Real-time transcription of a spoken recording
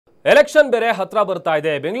Election ಬೇರೆ ಹತ್ರ ಬರ್ತಾ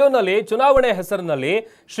ಇದೆ. ಬೆಂಗಳೂರಿನಲ್ಲಿ ಚುನಾವಣೆ ಹೆಸರಿನಲ್ಲಿ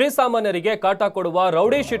ಶ್ರೀಸಾಮಾನ್ಯರಿಗೆ ಕಾಟ ಕೊಡುವ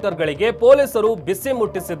ರೌಡಿ ಶೀಟರ್ಗಳಿಗೆ ಪೊಲೀಸರು ಬಿಸಿ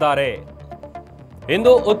ಮುಟ್ಟಿಸಿದ್ದಾರೆ.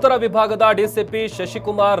 ಇಂದು ಉತ್ತರ ವಿಭಾಗದ ಡಿಸಿಪಿ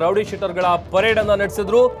ಶಶಿಕುಮಾರ್ ರೌಡಿ ಶೀಟರ್ಗಳ ಪರೇಡ್ ಅನ್ನು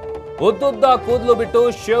ನಡೆಸಿದ್ರು. ಉದ್ದುದ್ದ ಕೂದಲು ಬಿಟ್ಟು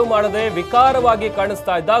ಶೇವ್ ಮಾಡದೆ ವಿಕಾರವಾಗಿ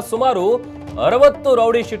ಕಾಣಿಸ್ತಾ ಇದ್ದ ಸುಮಾರು 60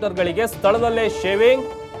 ರೌಡಿ ಶೀಟರ್ಗಳಿಗೆ ಸ್ಥಳದಲ್ಲೇ ಶೇವಿಂಗ್,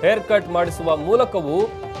 ಹೇರ್ ಕಟ್ ಮಾಡಿಸುವ ಮೂಲಕವೂ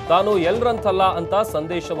ತಾನು ಎಲ್ಲರಂತಲ್ಲ ಅಂತ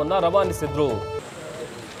ಸಂದೇಶವನ್ನ ರವಾನಿಸಿದ್ರು.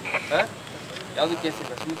 ಯಾವುದು ಕೇಸ್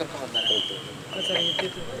ಇಲ್ಲ ಸುಮ್ಮನೆ ಕರ್ಕೊಂಡು ಬಂದಾರೆ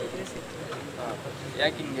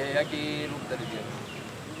ಯಾಕೆ ಹಿಂಗೆ ಯಾಕೆ ರೂಪದಲ್ಲಿದೆಯಾ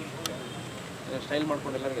ಸ್ಟೈಲ್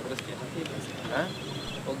ಮಾಡ್ಕೊಂಡು ಎಲ್ಲರಿಗೆ ಎದುರಿಸ್ತೀಯ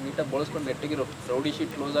ಹೋಗಿ ನೀಟಾಗಿ ಬಳಸ್ಕೊಂಡು ನೆಟ್ಟಿಗಿರೋ ರೌಡಿ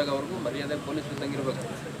ಶೀಟ್ ಕ್ಲೋಸ್ ಆಗೋವರೆಗೂ ಮರ್ಯಾದೆ ಪೊಲೀಸ್ ಇದ್ದಂಗಿರ್ಬೇಕು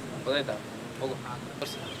ಗೊತ್ತಾಯ್ತಾ ಹೋಗು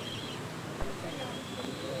ತೋರಿಸಿ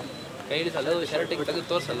ಕೈ ಹಿಡಿಸಲ್ಲ ಶರ್ಟಿಗೆ ತೆಗೆದು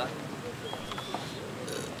ತೋರಿಸಲ್ಲ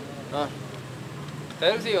ಹಾಂ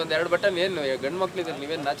ತರಿಸಿ ಒಂದೆರಡು ಬಟನ್ ಏನು ಗಂಡು ಮಕ್ಳಿದ್ರೆ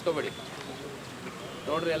ನೀವೇನು ನಾಚ್ಕೋಬೇಡಿ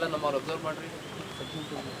ನೋಡ್ರಿ ಎಲ್ಲ ನಮ್ಮವ್ರು ಅಬ್ಸರ್ವ್ ಮಾಡ್ರಿ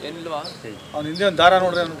ಏನಿಲ್ವಾ ಅವ್ನು ಹಿಂದೆ ಒಂದು ದಾರ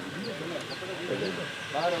ನೋಡ್ರಿ ಅವನು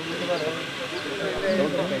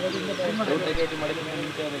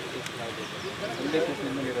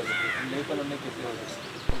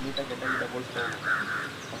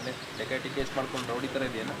ಡೆಕಾಟಿ ಕೇಸ್ ಮಾಡ್ಕೊಂಡು ರೌಡಿ ಥರ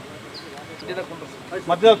ಇದೆಯೇನ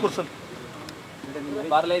ಮಧ್ಯ ಕೂರ್ಸಲ್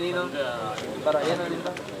ಬಾರ್ಲೇ ನೀನು ಬರ ಏನೋ ನಿಂದ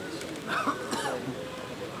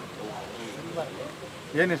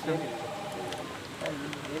ಏನಿಷ್ಟು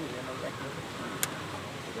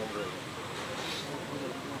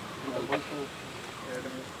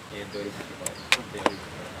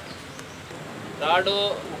ರಾಡು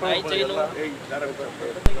ಚೈನು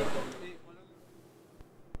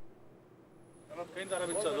ಕೈ ದಾರ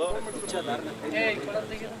ಬಿಚ್ಚೋದು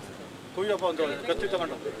ಕುಯ್ಯಪ್ಪ ಒಂದು ಕತ್ತಿ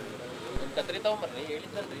ತಗೊಂಡು ಕತ್ರಿ ತಗೊಂಬರ್ರಿ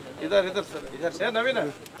ಹೇಳಿದ್ದಲ್ರಿ ಇದಾರೆ ಸರ್ ನವೀನ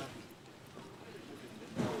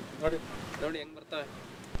ನೋಡಿ ನೋಡಿ ಹೆಂಗ್ ಬರ್ತವೆ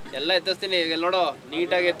ಎಲ್ಲ ಎತ್ತಿಸ್ತೀನಿ ಈಗ ನೋಡೋ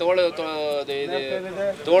ನೀಟಾಗಿ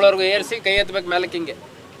ತೋಳವ್ರಿಗೂ ಏರಿಸಿ ಕೈ ಎತ್ತಬೇಕು ಮೇಲಕ್ಕೆ ಹಿಂಗೆ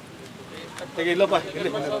ಇಲ್ಲಪ್ಪ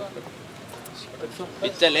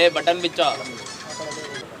ಬಿಚ್ಚಲೆ ಬಟನ್ ಬಿಚ್ಚ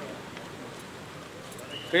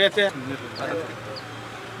ಕೈ ಎತ್ತೆ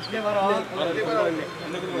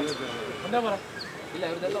ಇಲ್ಲ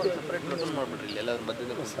ಇವ್ರದೆಲ್ಲ ಒಂದು ಸಪ್ರೇಟ್ ಬಟನ್ ಮಾಡ್ಬಿಡ್ರಿ ಇಲ್ಲಿ ಎಲ್ಲ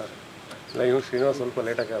ಮಧ್ಯದ ಸರ್ ಇಲ್ಲ ಇವ್ರು ಶ್ರೀನಿವಾಸ್ ಸ್ವಲ್ಪ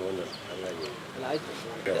ಲೇಟಾಗಿ ಬಂದರು ಹಾಗಾಗಿ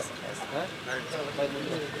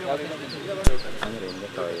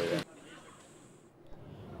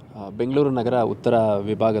ಬೆಂಗಳೂರು ನಗರ ಉತ್ತರ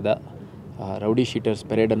ವಿಭಾಗದ ರೌಡಿ ಶೀಟರ್ಸ್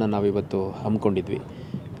ಪೆರೇಡನ್ನು ನಾವಿವತ್ತು ಹಮ್ಮಿಕೊಂಡಿದ್ವಿ.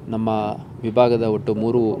 ನಮ್ಮ ವಿಭಾಗದ ಒಟ್ಟು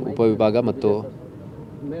 3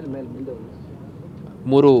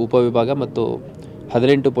 ಉಪವಿಭಾಗ ಮತ್ತು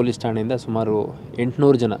 18 ಪೊಲೀಸ್ ಠಾಣೆಯಿಂದ ಸುಮಾರು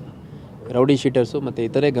 800 ಜನ ರೌಡಿ ಶೀಟರ್ಸು ಮತ್ತು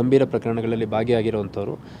ಇತರೆ ಗಂಭೀರ ಪ್ರಕರಣಗಳಲ್ಲಿ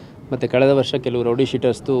ಭಾಗಿಯಾಗಿರುವಂಥವ್ರು ಮತ್ತು ಕಳೆದ ವರ್ಷ ಕೆಲವು ರೌಡಿ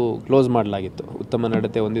ಶೀಟರ್ಸ್ದು ಕ್ಲೋಸ್ ಮಾಡಲಾಗಿತ್ತು, ಉತ್ತಮ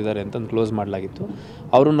ನಡತೆ ಹೊಂದಿದ್ದಾರೆ ಅಂತಂದು ಕ್ಲೋಸ್ ಮಾಡಲಾಗಿತ್ತು.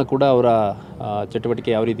 ಅವರನ್ನು ಕೂಡ ಅವರ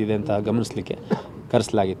ಚಟುವಟಿಕೆ ಯಾವ ರೀತಿ ಇದೆ ಅಂತ ಗಮನಿಸಲಿಕ್ಕೆ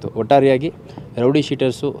ಕರೆಸಲಾಗಿತ್ತು. ಒಟ್ಟಾರೆಯಾಗಿ ರೌಡಿ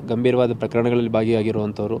ಶೀಟರ್ಸು, ಗಂಭೀರವಾದ ಪ್ರಕರಣಗಳಲ್ಲಿ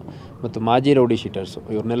ಭಾಗಿಯಾಗಿರುವಂಥವ್ರು ಮತ್ತು ಮಾಜಿ ರೌಡಿ ಶೀಟರ್ಸು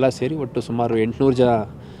ಇವ್ರನ್ನೆಲ್ಲ ಸೇರಿ ಒಟ್ಟು ಸುಮಾರು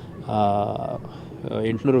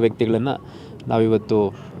 800 ವ್ಯಕ್ತಿಗಳನ್ನು ನಾವಿವತ್ತು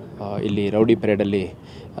ಇಲ್ಲಿ ರೌಡಿ ಪೆರೇಡಲ್ಲಿ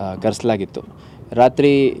ಕರೆಸಲಾಗಿತ್ತು.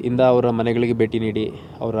 ರಾತ್ರಿಯಿಂದ ಅವರ ಮನೆಗಳಿಗೆ ಭೇಟಿ ನೀಡಿ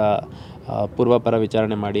ಅವರ ಪೂರ್ವಾಪರ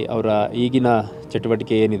ವಿಚಾರಣೆ ಮಾಡಿ ಅವರ ಈಗಿನ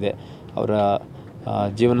ಚಟುವಟಿಕೆ ಏನಿದೆ, ಅವರ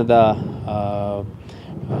ಜೀವನದ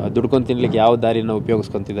ದುಡ್ಕೊಂಡು ತಿನ್ನಲಿಕ್ಕೆ ಯಾವ ದಾರಿಯನ್ನು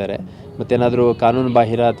ಉಪಯೋಗಿಸ್ಕೊತಿದ್ದಾರೆ, ಮತ್ತೇನಾದರೂ ಕಾನೂನು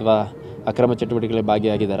ಬಾಹಿರ ಅಥವಾ ಅಕ್ರಮ ಚಟುವಟಿಕೆಗಳಲ್ಲಿ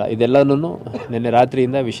ಭಾಗಿಯಾಗಿದ್ದಾರೆ, ಇದೆಲ್ಲನೂ ನಿನ್ನೆ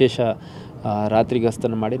ರಾತ್ರಿಯಿಂದ ವಿಶೇಷ ರಾತ್ರಿ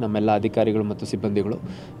ಗಸ್ತನ್ನು ಮಾಡಿ ನಮ್ಮೆಲ್ಲ ಅಧಿಕಾರಿಗಳು ಮತ್ತು ಸಿಬ್ಬಂದಿಗಳು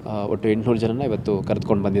ಒಟ್ಟು 800 ಜನನ ಇವತ್ತು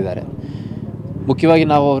ಕರೆದುಕೊಂಡು ಬಂದಿದ್ದಾರೆ. ಮುಖ್ಯವಾಗಿ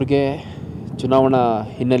ನಾವು ಅವ್ರಿಗೆ ಚುನಾವಣಾ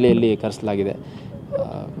ಹಿನ್ನೆಲೆಯಲ್ಲಿ ಕರೆಸಲಾಗಿದೆ.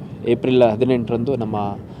 ಏಪ್ರಿಲ್ 18ರಂದು ನಮ್ಮ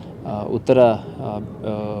ಉತ್ತರ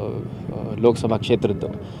ಲೋಕಸಭಾ ಕ್ಷೇತ್ರದ್ದು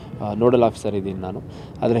ನೋಡಲ್ ಆಫೀಸರ್ ಇದ್ದೀನಿ ನಾನು.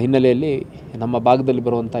 ಅದರ ಹಿನ್ನೆಲೆಯಲ್ಲಿ ನಮ್ಮ ಭಾಗದಲ್ಲಿ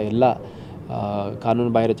ಬರುವಂಥ ಎಲ್ಲ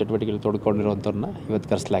ಕಾನೂನು ಬಾಹಿರ ಚಟುವಟಿಕೆಗಳು ತೊಡ್ಕೊಂಡಿರುವಂಥವ್ರನ್ನ ಇವತ್ತು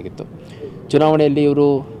ಕರೆಸಲಾಗಿತ್ತು. ಚುನಾವಣೆಯಲ್ಲಿ ಇವರು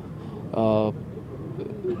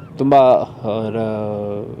ತುಂಬ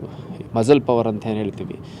ಮಜಲ್ ಪವರ್ ಅಂತ ಏನು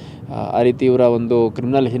ಹೇಳ್ತೀವಿ, ಆ ರೀತಿ ಇವರ ಒಂದು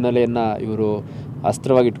ಕ್ರಿಮಿನಲ್ ಹಿನ್ನೆಲೆಯನ್ನು ಇವರು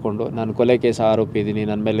ಅಸ್ತ್ರವಾಗಿಟ್ಕೊಂಡು ನಾನು ಕೊಲೆ ಕೇಸ್ ಆರೋಪಿ ಇದ್ದೀನಿ,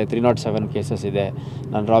 ನನ್ನ ಮೇಲೆ 307 ಕೇಸಸ್ ಇದೆ,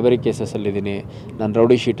 ನಾನು ರಾಬರಿ ಕೇಸಸ್ಸಲ್ಲಿದ್ದೀನಿ, ನಾನು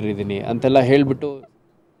ರೌಡಿ ಶೀಟರ್ ಇದ್ದೀನಿ ಅಂತೆಲ್ಲ ಹೇಳಿಬಿಟ್ಟು